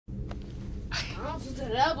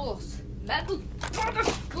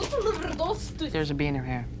There's a bee in her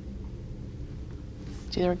hair.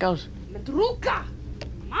 See, there it goes.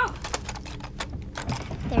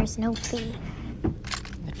 There's no bee.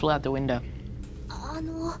 It flew out the window.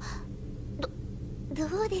 ど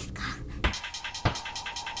うですか?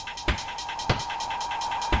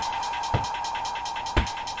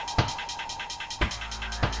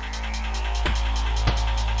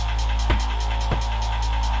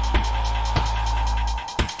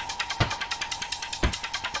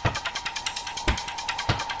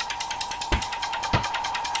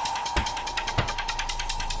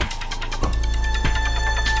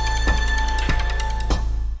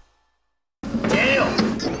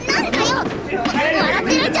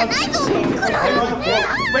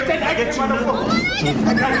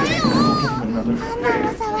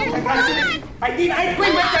 I need ice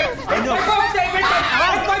cream with it! I know! My birthday with it!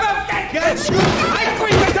 It's my birthday! Yes! Ice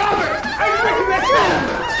cream with Albert! Ice cream with it!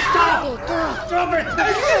 Stop! Stop it!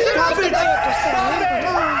 Stop it! Ice cream!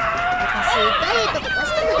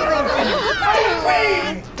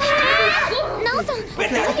 ナオさん、ダ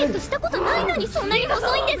イエットしたことないのにそんなに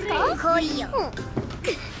細いんですか？濃いよ。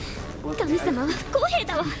神様は不公平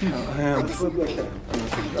だわ。私なんて最近毎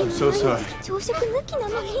日朝食抜きな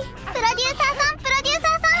のに。プロデューサーさん、プロデューサ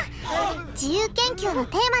ーさん。自由研究の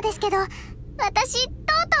テーマですけど、私とう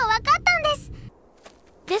とう分かったんです。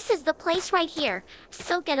This is the place right here.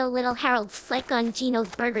 So get a little Harold Slikk on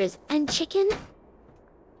Gino's burgers and chicken.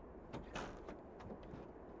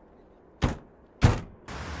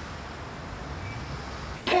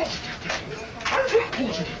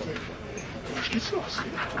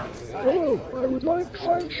 Hello, I would like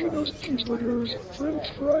 5 Gino's cheeseburgers, French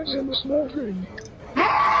fries, and a small drink.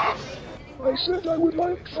 I said I would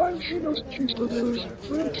like 5 Gino's cheeseburgers,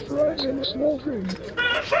 French fries, and a small drink. The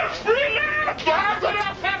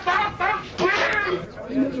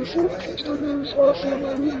other 4 cheeseburgers are for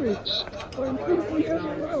my roommates. I'm currently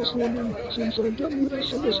having a housewarming since I'm done with the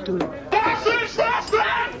semester.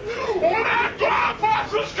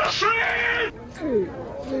 Hey,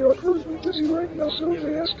 they are currently busy right now, so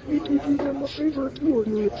they asked me to do them a favor to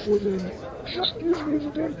order it for them. Just give me the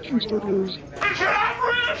damn cheeseburgers.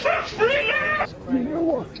 You know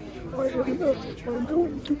what? I had enough. I'm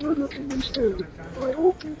going to Burger King instead. I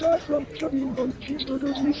hope you die from chugging on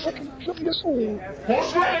cheeseburgers, you fucking chubby asshole.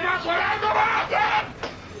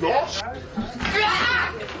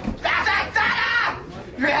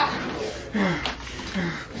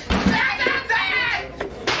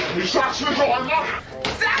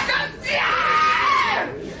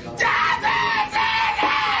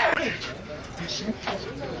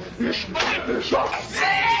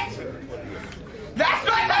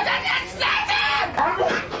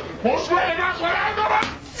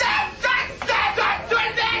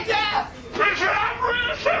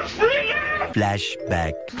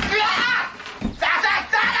 Flashback.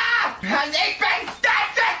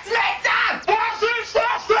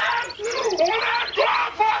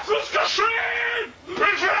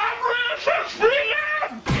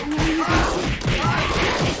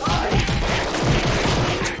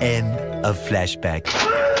 End of flashback.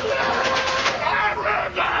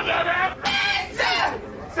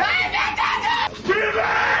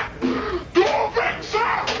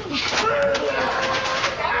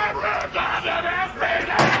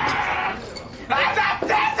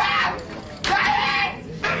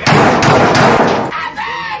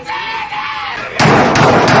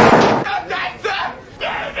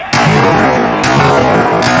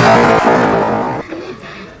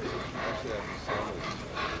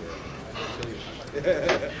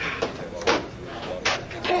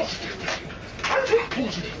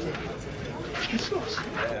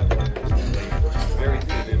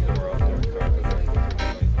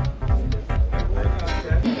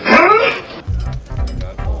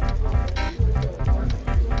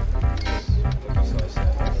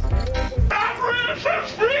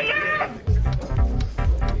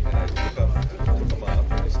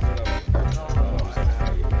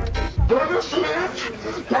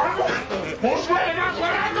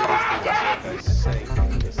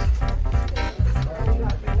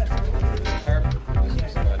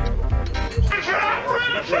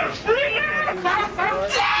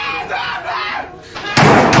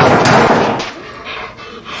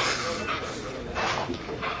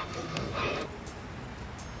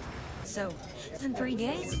 So, in 3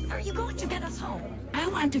 days, are you going to get us home? I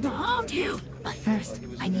want to go home too. But first,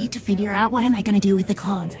 I need to figure out what am I gonna do with the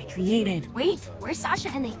clones I created. Wait, where's Sasha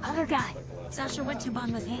and the other guy? Sasha went to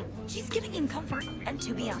bond with him. She's giving him comfort, and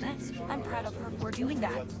to be honest, I'm proud of her for doing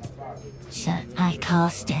that. Should I call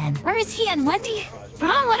Stan? Where is he and Wendy?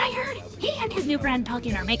 From what I heard, he and new friend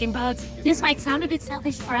Tolkien are making bugs. This might sound a bit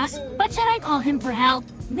selfish for us, but should I call him for help?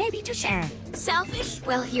 Maybe to share. Selfish?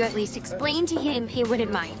 Well, you at least explain to him he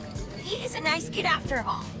wouldn't mind. He is a nice kid after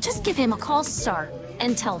all. Just give him a call, sir,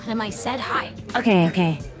 and tell him I said hi.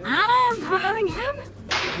 Okay. I'm calling him.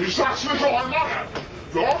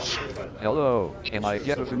 Hello, can I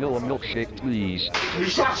get a vanilla milkshake, please?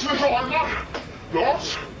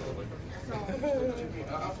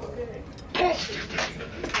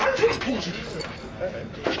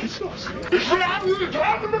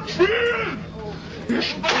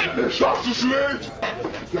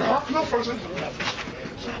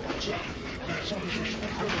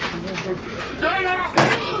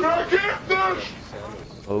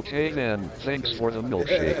 Okay then, thanks for the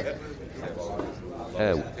milkshake.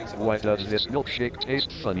 Oh, why does this milkshake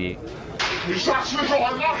taste funny?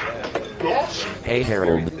 Hey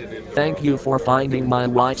Harold. Thank you for finding my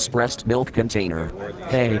wife's breast milk container.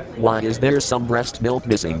 Hey, why is there some breast milk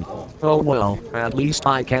missing? Oh well, at least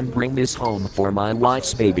I can bring this home for my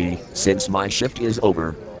wife's baby, since my shift is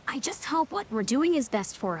over. I just hope what we're doing is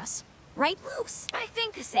best for us. Right, Luce? I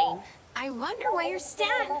think the same. I wonder where's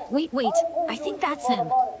Stan. Wait, I think that's him.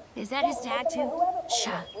 Is that his dad too?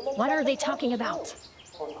 Shut. What are they talking about?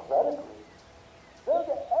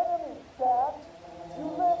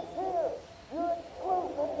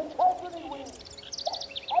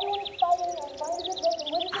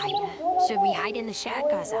 Should we hide in the shack,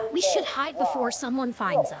 Gaza? We should hide before someone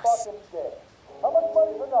finds us.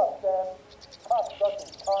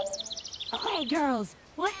 Hey girls,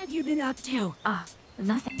 what have you been up to?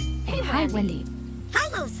 Nothing. Hey, hi Wendy.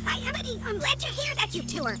 Hello, Emily. I'm glad to hear that you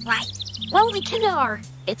two are right. Well, we kind of are.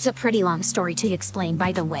 It's a pretty long story to explain,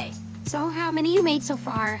 by the way. So how many you made so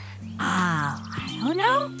far? I don't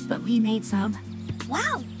know, but we made some.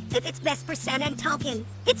 Wow, if it's best for Santa and Tolkien,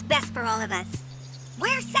 it's best for all of us.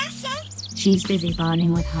 Where's Sasha? She's busy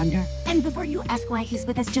bonding with Hunter. And before you ask why he's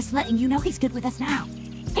with us, just letting you know he's good with us now.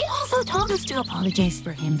 He also told us to apologize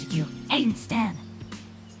for him to you and Stan.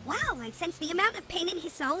 Wow, I sense the amount of pain in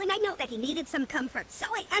his soul, and I know that he needed some comfort, so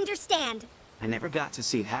I understand. I never got to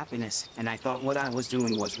see happiness, and I thought what I was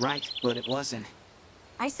doing was right, but it wasn't.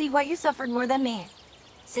 I see why you suffered more than me.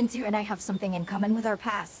 Since you and I have something in common with our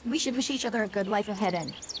past, we should wish each other a good life ahead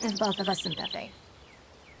and give both of us sympathy.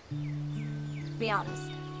 Be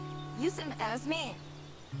honest. You sympathize me.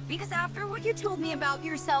 Because after what you told me about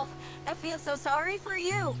yourself, I feel so sorry for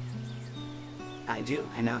you. I do.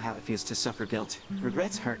 I know how it feels to suffer guilt.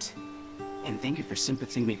 Regrets hurt. And thank you for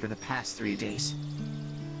sympathizing me for the past 3 days.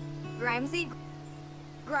 Grimesy?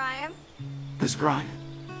 Grime? Who's Grime?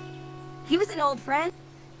 He was an old friend.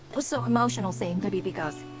 It was so emotional saying goodbye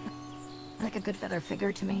because... like a good feather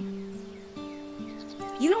figure to me.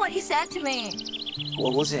 You know what he said to me?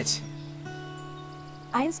 What was it?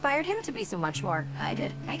 I inspired him to be so much more. I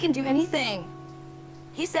did. I can do anything.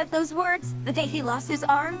 He said those words the day he lost his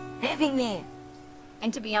arm, having me.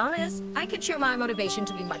 And to be honest, I could show my motivation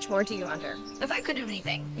to be much more to you, Hunter. If I could do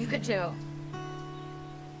anything, you could too.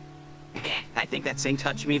 I think that thing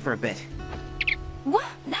touched me for a bit. What?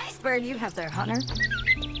 Nice bird you have there, Hunter.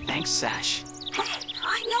 Thanks, Sash. Hey,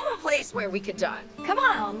 I know a place where we could dine. Come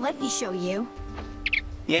on, let me show you.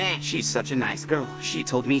 Yeah, she's such a nice girl. She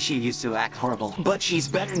told me she used to act horrible, but she's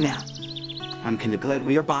better now. I'm kinda glad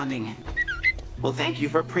we are bonding. Well, thank you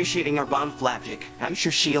for appreciating our bond, Flapjack. I'm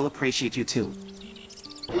sure she'll appreciate you too.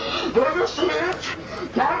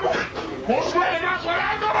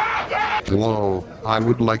 Hello, I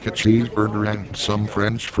would like a cheeseburger and some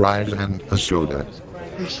French fries and a soda.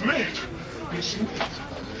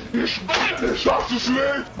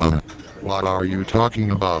 What are you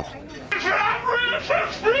talking about?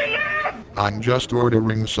 I'm just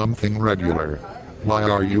ordering something regular. Why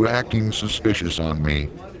are you acting suspicious on me?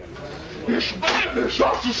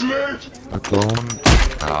 A clone?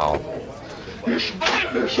 Ow.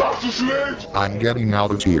 I'm getting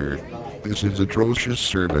out of here. This is atrocious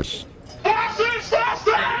service.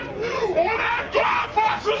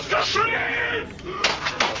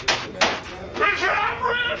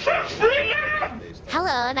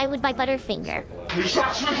 Hello, and I would buy Butterfinger.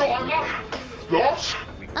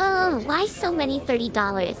 Why so many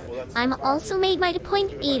 $30? I'm also made my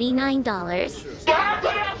point $89.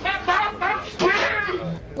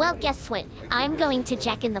 Well, guess what? I'm going to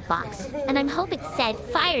Jack in the Box, and I hope it said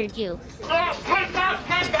fired you.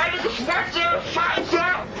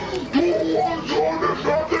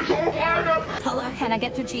 Hello, can I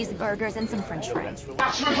get 2 cheeseburgers and some French fries?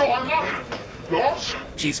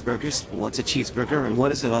 Cheeseburgers? What's a cheeseburger and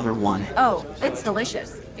what is the other one? Oh, it's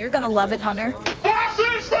delicious. You're gonna love it, Hunter.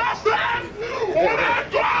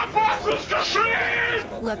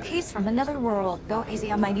 Look, he's from another world. Go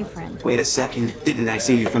easy on my new friend. Wait a second. Didn't I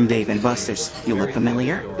see you from Dave and Buster's? You look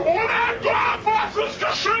familiar.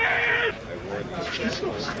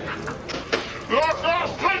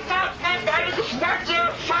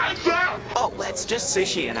 Oh, let's just say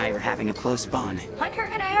she and I are having a close bond. Hunter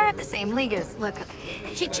and I are at the same league as... Look,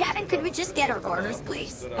 chit-chatting, could we just get our orders,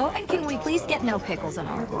 please? Oh, and can we please get no pickles on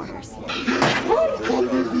our orders?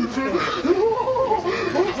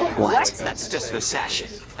 What? That's just for Sasha.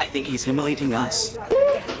 I think he's humiliating us.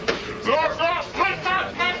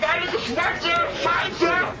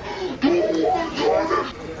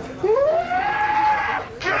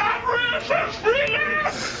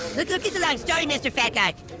 Look at the long story, Mr. Fat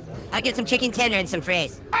Guy. I'll get some chicken tender and some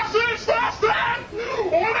fries.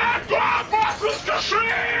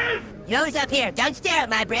 Nose up here. Don't stare at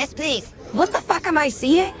my breast, please. What the fuck am I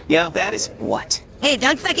seeing? Yeah, that is what? Hey,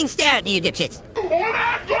 don't fucking stare at me, you dipshits.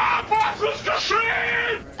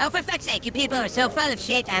 Oh, for fuck's sake, you people are so full of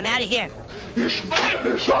shit. I'm out of here.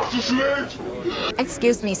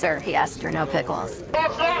 Excuse me, sir. He asked for no pickles.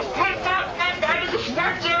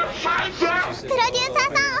 プロデューサー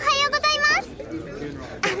さん、おはようございます。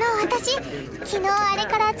私、昨日あれ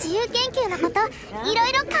から自由研究のこといろ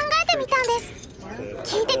いろ考えてみたんです。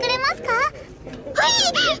聞いてくれますか？はい、プロ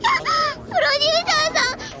デューサーさ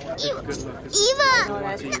ん、今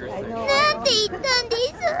なんて言ったんで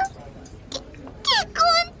す？結婚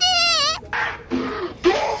って。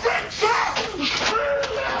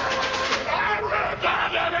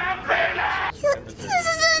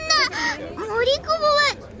森久保は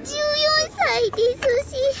14歳で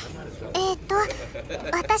すし。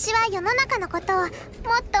私は世の中のことをもっ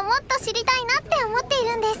ともっと知りたいなって思ってい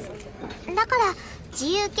るんです。だから自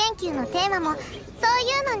由研究のテーマもそう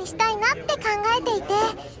いうのにしたいなって考えていて。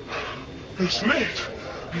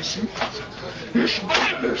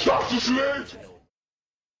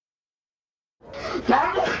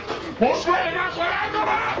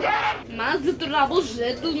Mas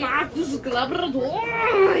trabojetos, matos,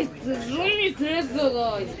 labradores,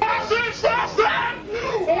 jumitecos.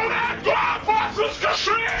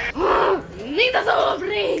 Linda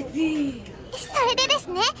sorpresa! それでです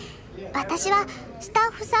ね、私はスタ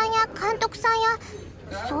ッフさんや監督さんや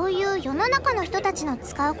そういう世の中の人たちの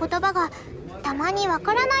使う言葉がたまにわ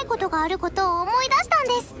からないことがあることを思い出したん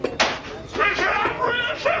です。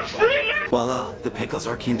Voila, the pickles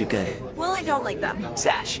are kinda good. Well, I don't like them.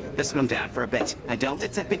 Sash, let's calm down for a bit. I don't,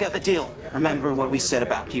 it's that big of a deal. Remember what we said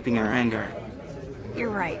about keeping our anger. You're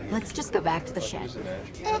right. Let's just go back to the shed.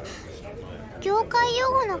 業界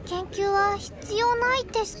用語の研究は必要ない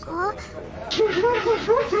ですか？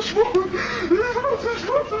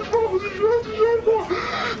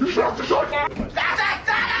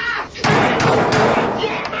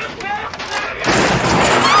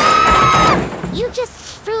 You just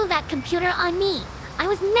threw that computer on me. I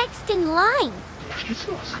was next in line.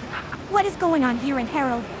 What is going on here in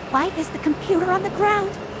Harold? Why is the computer on the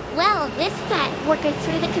ground? Well, this fat worker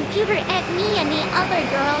threw the computer at me and the other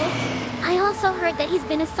girls. I also heard that he's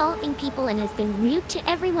been assaulting people and has been rude to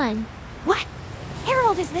everyone. What?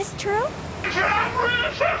 Harold, is this true?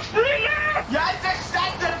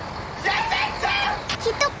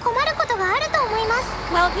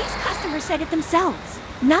 Well, these customers said it themselves.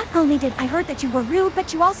 Not only did I heard that you were rude,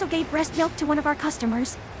 but you also gave breast milk to one of our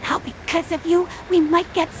customers. Now, because of you, we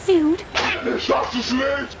might get sued. I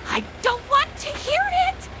don't want to hear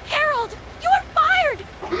it! Harold, you are fired!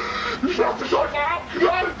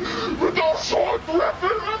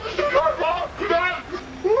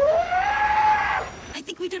 I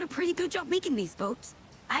think we did a pretty good job making these boats.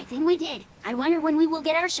 I think we did. I wonder when we will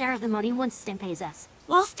get our share of the money once Stan pays us.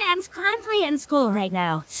 Well, Stan's currently in school right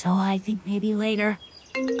now, so I think maybe later.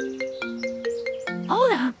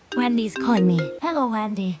 Hold up. Wendy's calling me. Hello,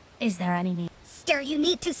 Wendy. Is there any need? Sir, you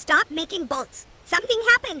need to stop making bolts. Something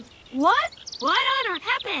happened. What? What on earth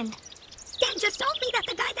happened? Stan just told me that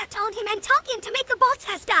the guy that told him and taught him to make the bolts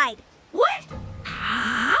has died. What?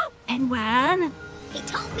 How? And when? He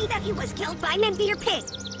told me that he was killed by Man-Beer Pig.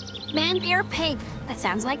 Man-Beer Pig. That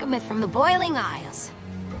sounds like a myth from the Boiling Isles.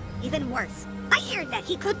 Even worse. I heard that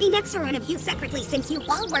he could be next to one of you separately since you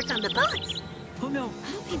all work on the boats. Oh no,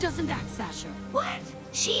 I hope he doesn't act, Sasha. What?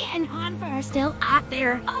 She and Hanfa are still out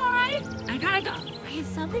there. Alright, I gotta go. I have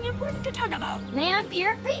something important to talk about.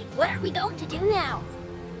 Man-Beer Pig, what are we going to do now?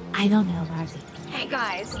 I don't know, Marcy. Hey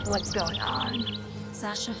guys, what's going on?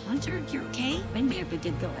 Sasha, Hunter, you're okay? Man-Beer Pig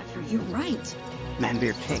did go after you, right?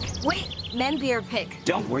 Man-Beer Pig. Wait, Man-Beer Pig.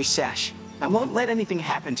 Don't worry, Sash. I won't let anything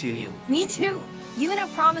happen to you. Me too. You and I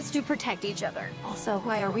promised to protect each other. Also,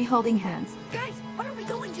 why are we holding hands? Guys, what are we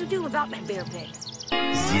going to do about Man-Beer Pig?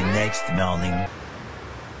 The next morning.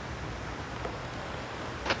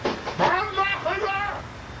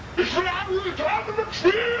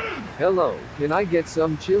 Hello, can I get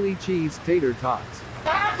some chili cheese tater tots?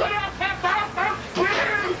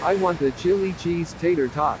 I want the chili cheese tater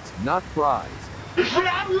tots, not fries.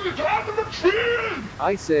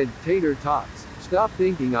 I said tater tots. Stop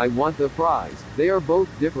thinking I want the fries, they are both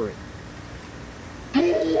different.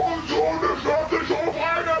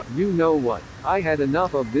 You know what? I had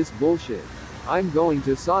enough of this bullshit. I'm going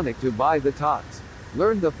to Sonic to buy the tots.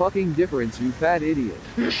 Learn the fucking difference, you fat idiot.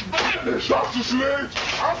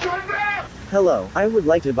 Hello, I would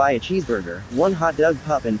like to buy a cheeseburger, 1 hot dog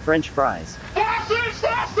pup and french fries.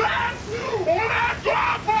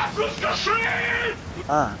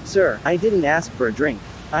 Sir, I didn't ask for a drink.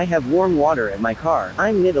 I have warm water at my car.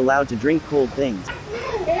 I'm not allowed to drink cold things.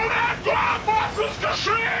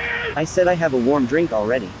 I said I have a warm drink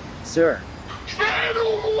already, sir.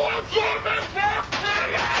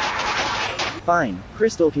 Fine,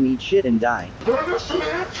 Krystal can eat shit and die.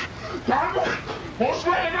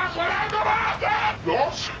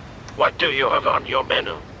 What do you have on your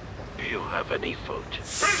menu? Do you have any food?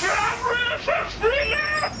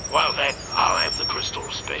 Well then, I'll have the Krystal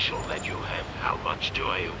special that you have. How much do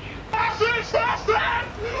I owe you?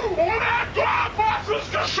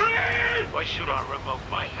 Why should I remove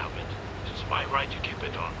my helmet? It's my right to keep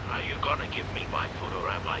it on. Are you gonna give me my food or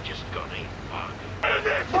am I just gonna eat bug?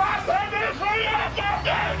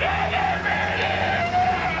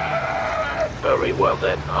 Very well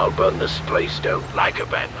then, I'll burn this place down like a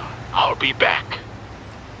banner. I'll be back.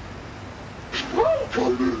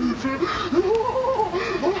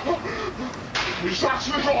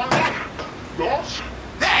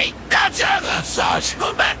 Hey, that's other sauce,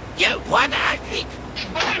 woman! You wanna eat?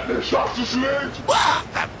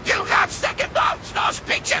 What? You got second thoughts, those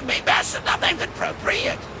picture me messing nothing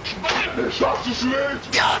appropriate.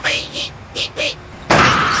 You'll be eat me.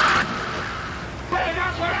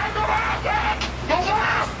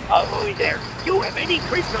 Oh, there. You have any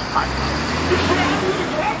Krystal hot?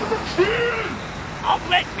 Oh,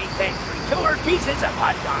 let me thank you. 2 pieces of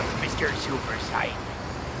hot dogs, Mr. Super Sight.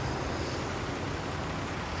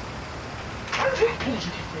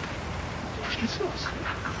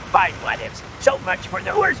 Fine, whatevs. So much for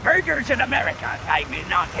the worst burgers in America. I may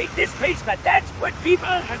not hate this place, but that's what people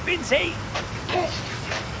have been saying.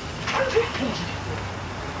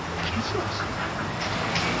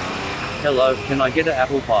 Hello, can I get an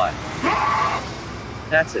apple pie?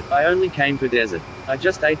 That's it, I only came for dessert. I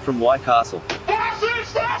just ate from White Castle.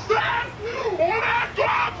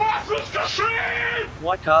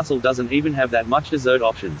 White Castle doesn't even have that much dessert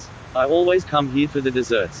options. I always come here for the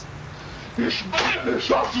desserts.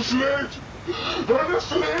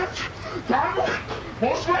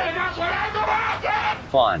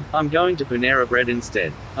 Fine, I'm going to Panera Bread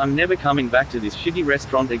instead. I'm never coming back to this shitty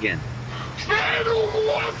restaurant again.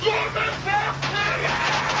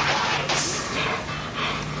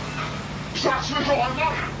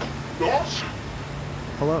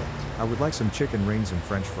 Hello, I would like some chicken rings and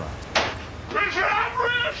french fries.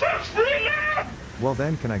 Well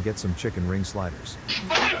then, can I get some chicken ring sliders?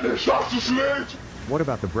 What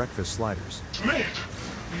about the breakfast sliders?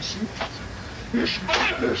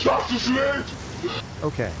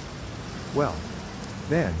 Okay. Well,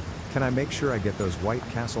 then, can I make sure I get those White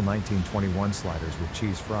Castle 1921 sliders with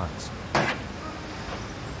cheese fries?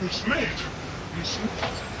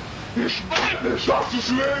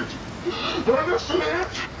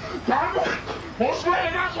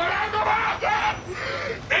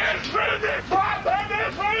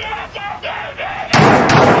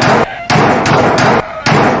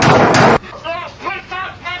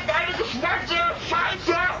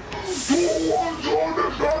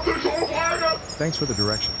 Thanks for the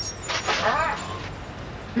directions.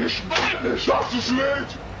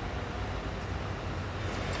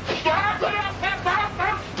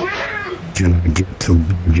 Can I get some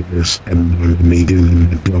burgers and one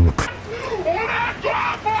medium dog?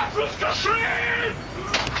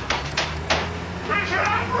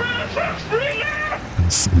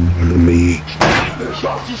 Some to me.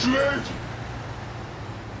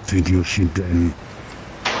 Did you shoot them?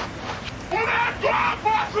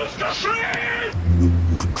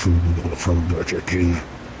 Control from Burger King.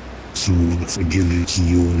 So once again it's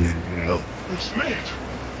you in hell.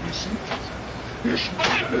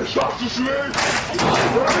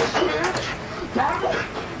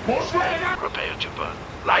 Prepare to burn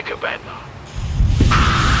like a banner.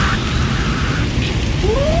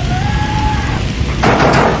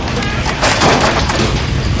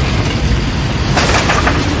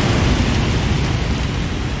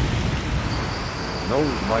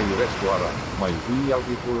 my restaurant, my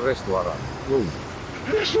beautiful restaurant. Boom.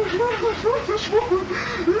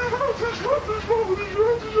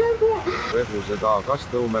 Refuseda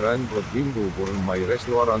customer and put bingo for my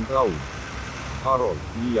restaurant out. Harold,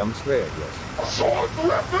 I am Svegas.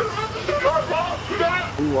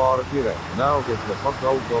 You are here. Now get the fuck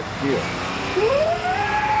out of here.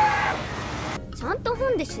 ちゃんと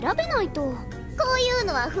本で調べないと。こういう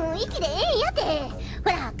のは雰囲気でええんやて。ほ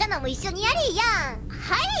ら、カナも一緒にやりやん。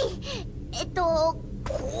はい。こ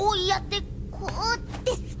うやってこう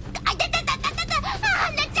です。あ、痛い痛い痛い痛い痛い。あ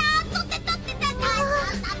んなちゃんとってとってた。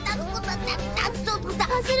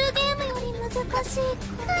パズルゲームより難しい。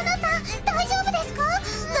カナさん、大丈夫ですか？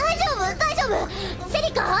大丈夫、大丈夫。セ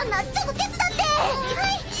リカ、アンナ、ちょっと手伝って。は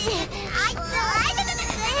い。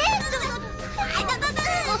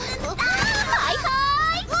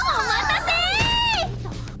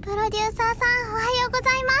プロデューサーさん、おはようご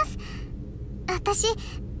ざいます。私、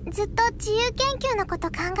ずっと自由研究のこと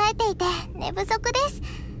考えていて寝不足です。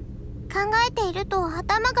考えていると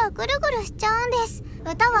頭がぐるぐるしちゃうんです。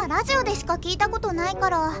歌はラジオでしか聞いたことないか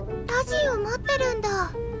らラジオ待ってるん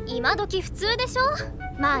だ。今時普通でしょ。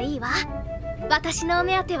まあいいわ。私のお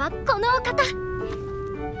目当てはこのお方、ア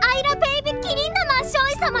イラベイビキリン玉少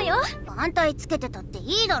尉様よ。反対つけてたって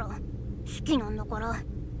いいだろ。好きなんだから。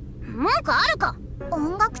文句あるか。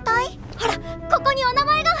音楽隊？ほら、ここにお名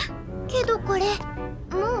前が。けどこれ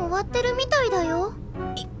もう終わってるみたいだよ。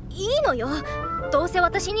いいのよ。どうせ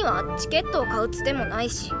私にはチケットを買うつてもない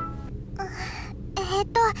し。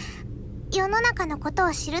世の中のこと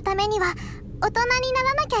を知るためには大人にな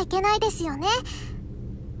らなきゃいけないですよね。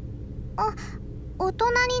大人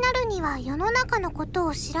になるには世の中のこと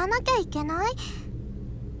を知らなきゃいけない。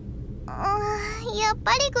やっ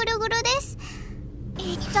ぱりぐるぐるです。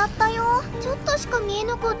行っちゃったよ。ちょっとしか見え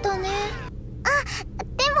なかったね。あ、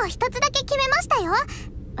でも一つだけ決めましたよ。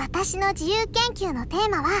私の自由研究のテー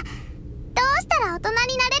マはどうしたら大人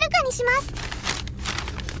になれるかにします。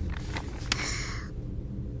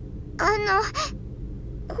こ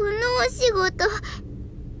のお仕事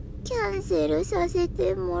キャンセルさせ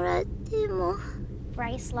てもらっても。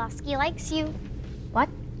 Bryce Lasky likes you. What?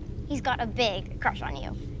 He's got a big crush on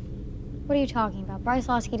you. What are you talking about? Bryce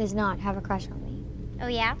Lasky does not have a crush on me. Oh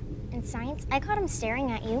yeah? In science, I caught him staring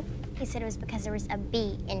at you. He said it was because there was a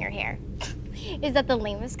bee in your hair. Is that the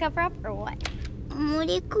lamest cover-up or what?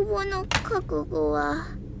 森久保の覚悟は。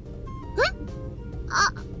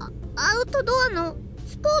アウトドアの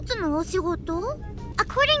スポーツのお仕事？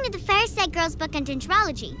 According to the Fairsaid Girls book on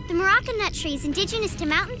dendrology, the Moroccan nut tree is indigenous to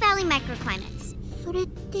mountain valley microclimates. それっ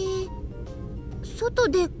て外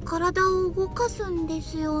で体を動かすんで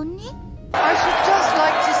すよね。 I should just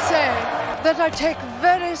like to say that I take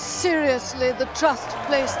very seriously the trust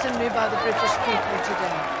placed in me by the British people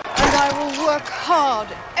today, and I will work hard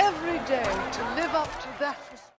every day to live up to that respect.